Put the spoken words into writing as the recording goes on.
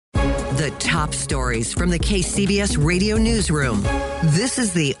The top stories from the KCBS Radio Newsroom. This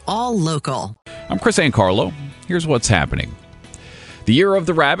is the All Local. I'm Chris Ancarlo. Here's what's happening. The Year of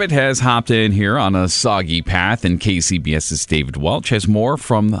the Rabbit has hopped in here on a soggy path, and KCBS's David Welch has more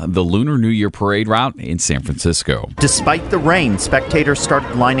from the Lunar New Year parade route in San Francisco. Despite the rain, spectators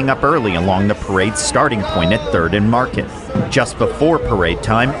started lining up early along the parade's starting point at 3rd and Market. Just before parade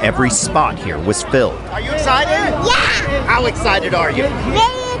time, every spot here was filled. Are you excited? Yeah! How excited are you?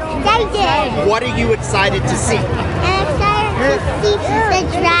 Very excited! What are you excited to see? The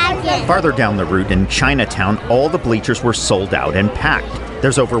dragon. Farther down the route in Chinatown, all the bleachers were sold out and packed.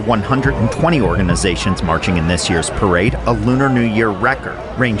 There's over 120 organizations marching in this year's parade, a Lunar New Year record,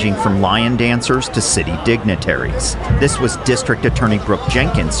 ranging from lion dancers to city dignitaries. This was District Attorney Brooke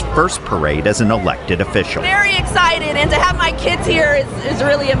Jenkins' first parade as an elected official. Very excited, and to have my kids here is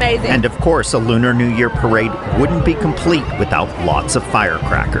really amazing. And of course, a Lunar New Year parade wouldn't be complete without lots of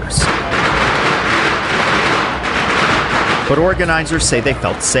firecrackers. But organizers say they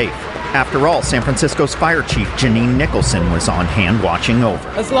felt safe. After all, San Francisco's fire chief, Janine Nicholson, was on hand watching over.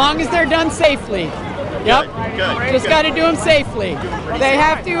 As long as they're done safely. Yep. Good. Just got to do them safely. They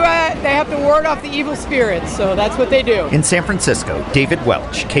have to ward off the evil spirits, so that's what they do. In San Francisco, David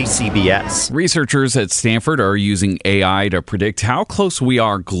Welch, KCBS. Researchers at Stanford are using AI to predict how close we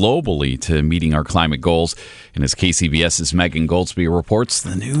are globally to meeting our climate goals. And as KCBS's Megan Goldsby reports,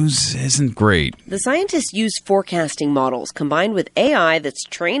 the news isn't great. The scientists use forecasting models combined with AI that's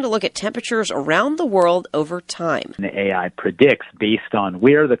trained to look at temperatures around the world over time. The AI predicts, based on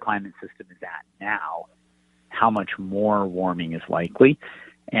where the climate system is at now, how much more warming is likely,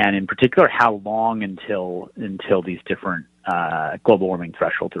 and in particular, how long until these different global warming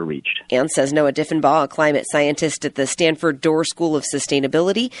thresholds are reached. And says Noah Diffenbaugh, a climate scientist at the Stanford Doerr School of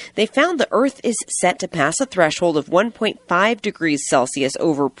Sustainability, they found the Earth is set to pass a threshold of 1.5 degrees Celsius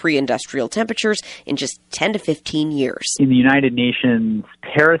over pre-industrial temperatures in just 10 to 15 years. In the United Nations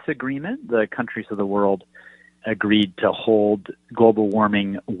Paris Agreement, the countries of the world agreed to hold global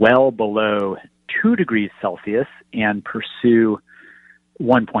warming well below 2 degrees Celsius and pursue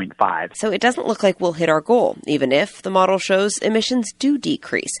 1.5. So it doesn't look like we'll hit our goal, even if the model shows emissions do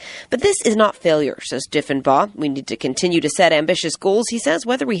decrease. But this is not failure, says Diffenbaugh. We need to continue to set ambitious goals, he says,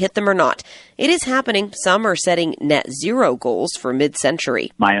 whether we hit them or not. It is happening. Some are setting net zero goals for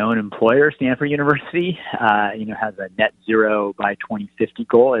mid-century. My own employer, Stanford University, has a net zero by 2050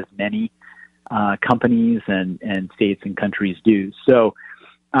 goal, as many companies and states and countries do. So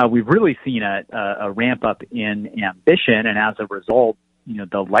we've really seen a ramp up in ambition, and as a result,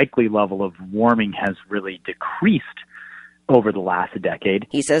 the likely level of warming has really decreased over the last decade.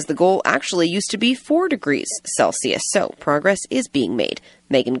 He says the goal actually used to be 4 degrees Celsius, so progress is being made.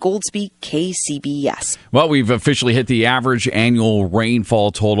 Megan Goldsby, KCBS. Well, we've officially hit the average annual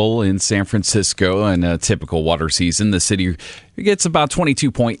rainfall total in San Francisco in a typical water season. The city gets about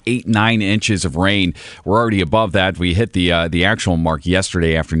 22.89 inches of rain. We're already above that. We hit the actual mark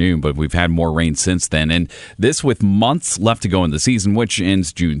yesterday afternoon, but we've had more rain since then. And this with months left to go in the season, which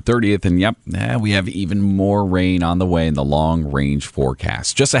ends June 30th. And we have even more rain on the way in the long-range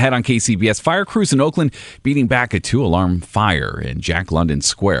forecast. Just ahead on KCBS, fire crews in Oakland beating back a 2-alarm fire in Jack London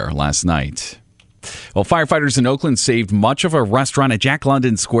Square last night. Well, firefighters in Oakland saved much of a restaurant at Jack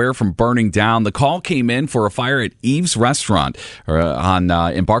London Square from burning down. The call came in for a fire at Eve's Restaurant on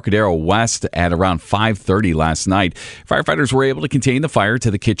Embarcadero West at around 5:30 last night. Firefighters were able to contain the fire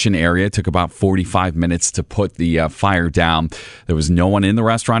to the kitchen area. It took about 45 minutes to put the fire down. There was no one in the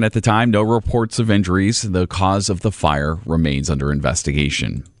restaurant at the time, no reports of injuries. The cause of the fire remains under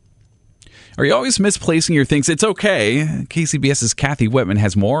investigation. Are you always misplacing your things? It's okay. KCBS's Kathy Whitman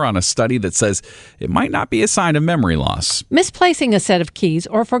has more on a study that says it might not be a sign of memory loss. Misplacing a set of keys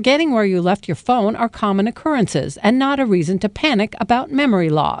or forgetting where you left your phone are common occurrences and not a reason to panic about memory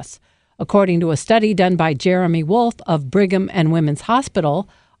loss. According to a study done by Jeremy Wolf of Brigham and Women's Hospital,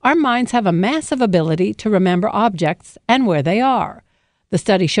 our minds have a massive ability to remember objects and where they are. The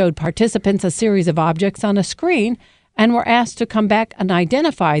study showed participants a series of objects on a screen and were asked to come back and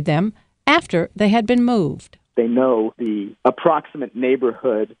identify them after they had been moved. They know the approximate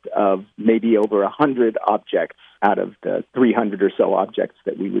neighborhood of maybe over 100 objects out of the 300 or so objects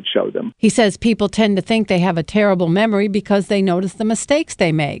that we would show them. He says people tend to think they have a terrible memory because they notice the mistakes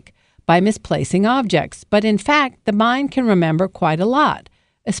they make by misplacing objects. But in fact, the mind can remember quite a lot,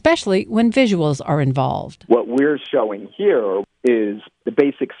 especially when visuals are involved. What we're showing here is the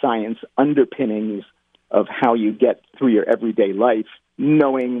basic science underpinnings of how you get through your everyday life,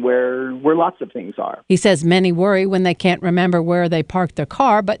 knowing where lots of things are. He says many worry when they can't remember where they parked their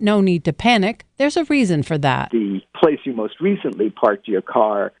car, but no need to panic. There's a reason for that. The place you most recently parked your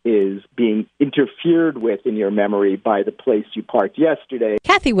car is being interfered with in your memory by the place you parked yesterday.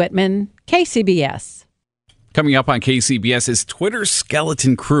 Kathy Whitman, KCBS. Coming up on KCBS, is Twitter's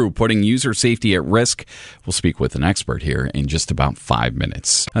skeleton crew putting user safety at risk? We'll speak with an expert here in just about 5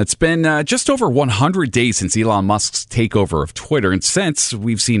 minutes. It's been just over 100 days since Elon Musk's takeover of Twitter, and since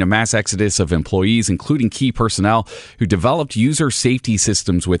we've seen a mass exodus of employees, including key personnel who developed user safety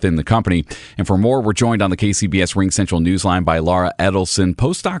systems within the company. And for more, we're joined on the KCBS Ring Central Newsline by Laura Edelson,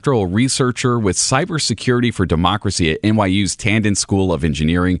 postdoctoral researcher with cybersecurity for democracy at NYU's Tandon School of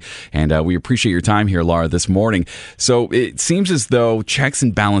Engineering. And we appreciate your time here, Laura, this morning. So it seems as though checks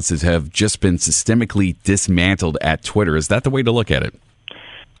and balances have just been systemically dismantled at Twitter. Is that the way to look at it?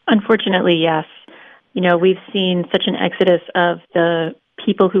 Unfortunately, yes. You know, we've seen such an exodus of the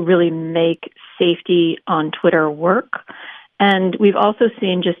people who really make safety on Twitter work. And we've also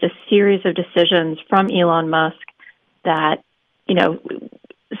seen just a series of decisions from Elon Musk that, you know,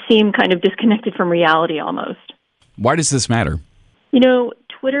 seem kind of disconnected from reality almost. Why does this matter? You know,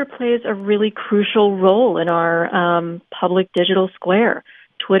 Twitter plays a really crucial role in our public digital square.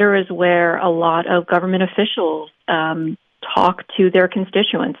 Twitter is where a lot of government officials talk to their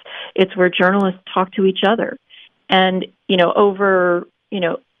constituents. It's where journalists talk to each other. And, you know, over, you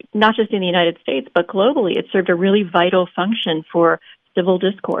know, not just in the United States, but globally, it served a really vital function for civil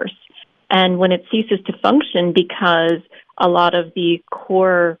discourse. And when it ceases to function because a lot of the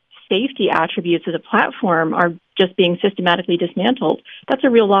core safety attributes of the platform are just being systematically dismantled, that's a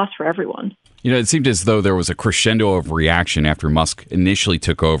real loss for everyone. You know, it seemed as though there was a crescendo of reaction after Musk initially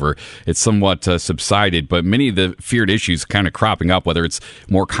took over. It's somewhat subsided, but many of the feared issues kind of cropping up, whether it's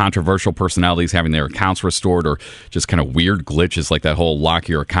more controversial personalities having their accounts restored or just kind of weird glitches like that whole lock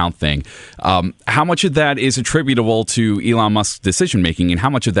your account thing. How much of that is attributable to Elon Musk's decision-making, and how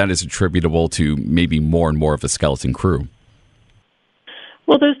much of that is attributable to maybe more and more of a skeleton crew?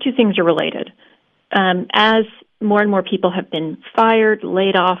 Well, those two things are related. As more and more people have been fired,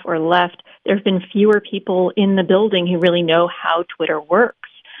 laid off, or left, there have been fewer people in the building who really know how Twitter works,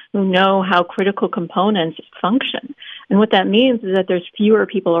 who know how critical components function. And what that means is that there's fewer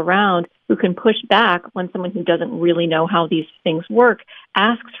people around who can push back when someone who doesn't really know how these things work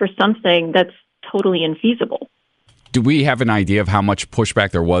asks for something that's totally infeasible. Do we have an idea of how much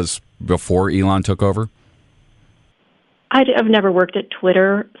pushback there was before Elon took over? I've never worked at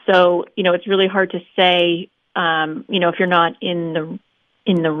Twitter, so, you know, it's really hard to say, you know, if you're not in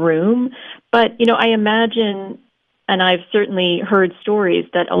the room. But, you know, I imagine, and I've certainly heard stories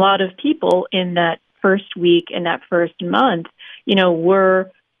that a lot of people in that first week and that first month, you know,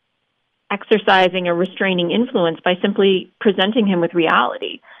 were exercising a restraining influence by simply presenting him with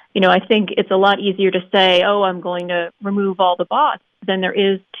reality. You know, I think it's a lot easier to say, oh, I'm going to remove all the bots than there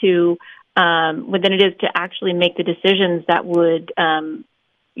is to than it is to actually make the decisions that would,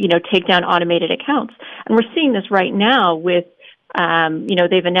 you know, take down automated accounts. And we're seeing this right now with, you know,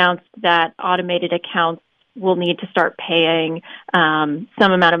 they've announced that automated accounts will need to start paying some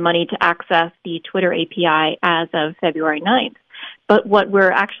amount of money to access the Twitter API as of February 9th. But what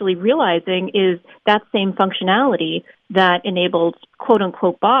we're actually realizing is that same functionality that enabled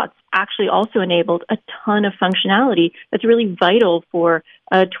quote-unquote bots actually also enabled a ton of functionality that's really vital for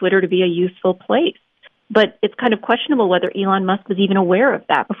Twitter to be a useful place. But it's kind of questionable whether Elon Musk was even aware of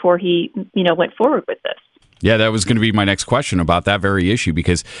that before he, you know, went forward with this. Yeah, that was going to be my next question about that very issue,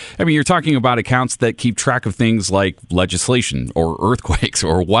 because, I mean, you're talking about accounts that keep track of things like legislation or earthquakes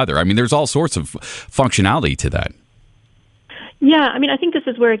or weather. I mean, there's all sorts of functionality to that. Yeah, I mean, I think this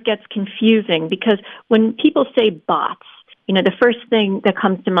is where it gets confusing, because when people say bots, you know, the first thing that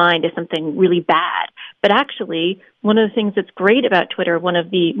comes to mind is something really bad. But actually, one of the things that's great about Twitter, one of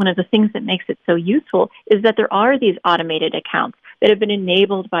the things that makes it so useful, is that there are these automated accounts that have been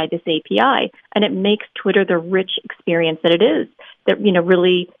enabled by this API, and it makes Twitter the rich experience that it is, that, you know,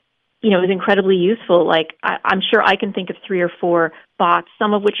 really, you know, is incredibly useful. Like, I'm sure I can think of 3 or 4 bots,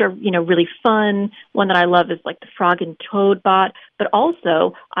 some of which are, you know, really fun. One that I love is like the Frog and Toad bot, but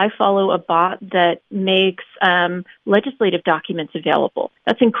also I follow a bot that makes legislative documents available.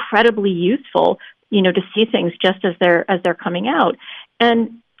 That's incredibly useful, you know, to see things just as they're coming out.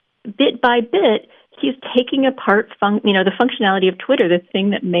 And bit by bit, he's taking apart, you know, the functionality of Twitter, the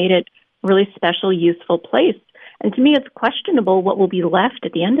thing that made it a really special, useful place. And to me, it's questionable what will be left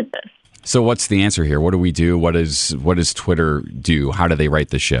at the end of this. So what's the answer here? What do we do? What does Twitter do? How do they right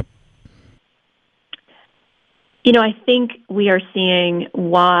the ship? You know, I think we are seeing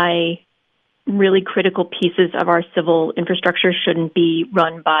why really critical pieces of our civil infrastructure shouldn't be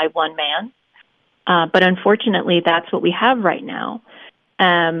run by one man. But unfortunately, that's what we have right now.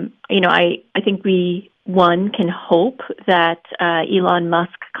 I think we can hope that Elon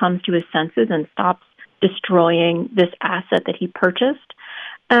Musk comes to his senses and stops destroying this asset that he purchased.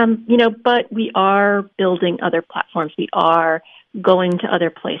 But we are building other platforms. We are going to other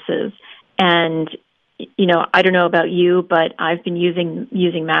places. And, I don't know about you, but I've been using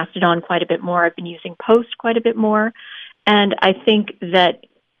Mastodon quite a bit more. I've been using Post quite a bit more. And I think that,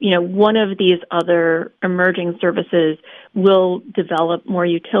 one of these other emerging services will develop more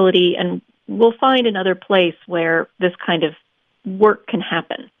utility, and we'll find another place where this kind of work can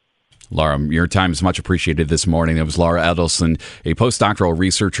happen. Laura, your time is much appreciated this morning. That was Laura Edelson, a postdoctoral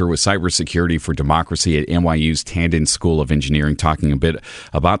researcher with cybersecurity for democracy at NYU's Tandon School of Engineering, talking a bit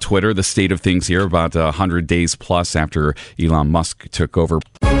about Twitter, the state of things here, about 100 days plus after Elon Musk took over.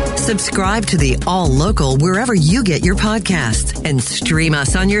 Subscribe to the All Local wherever you get your podcasts and stream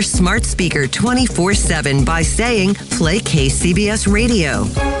us on your smart speaker 24/7 by saying, play KCBS Radio.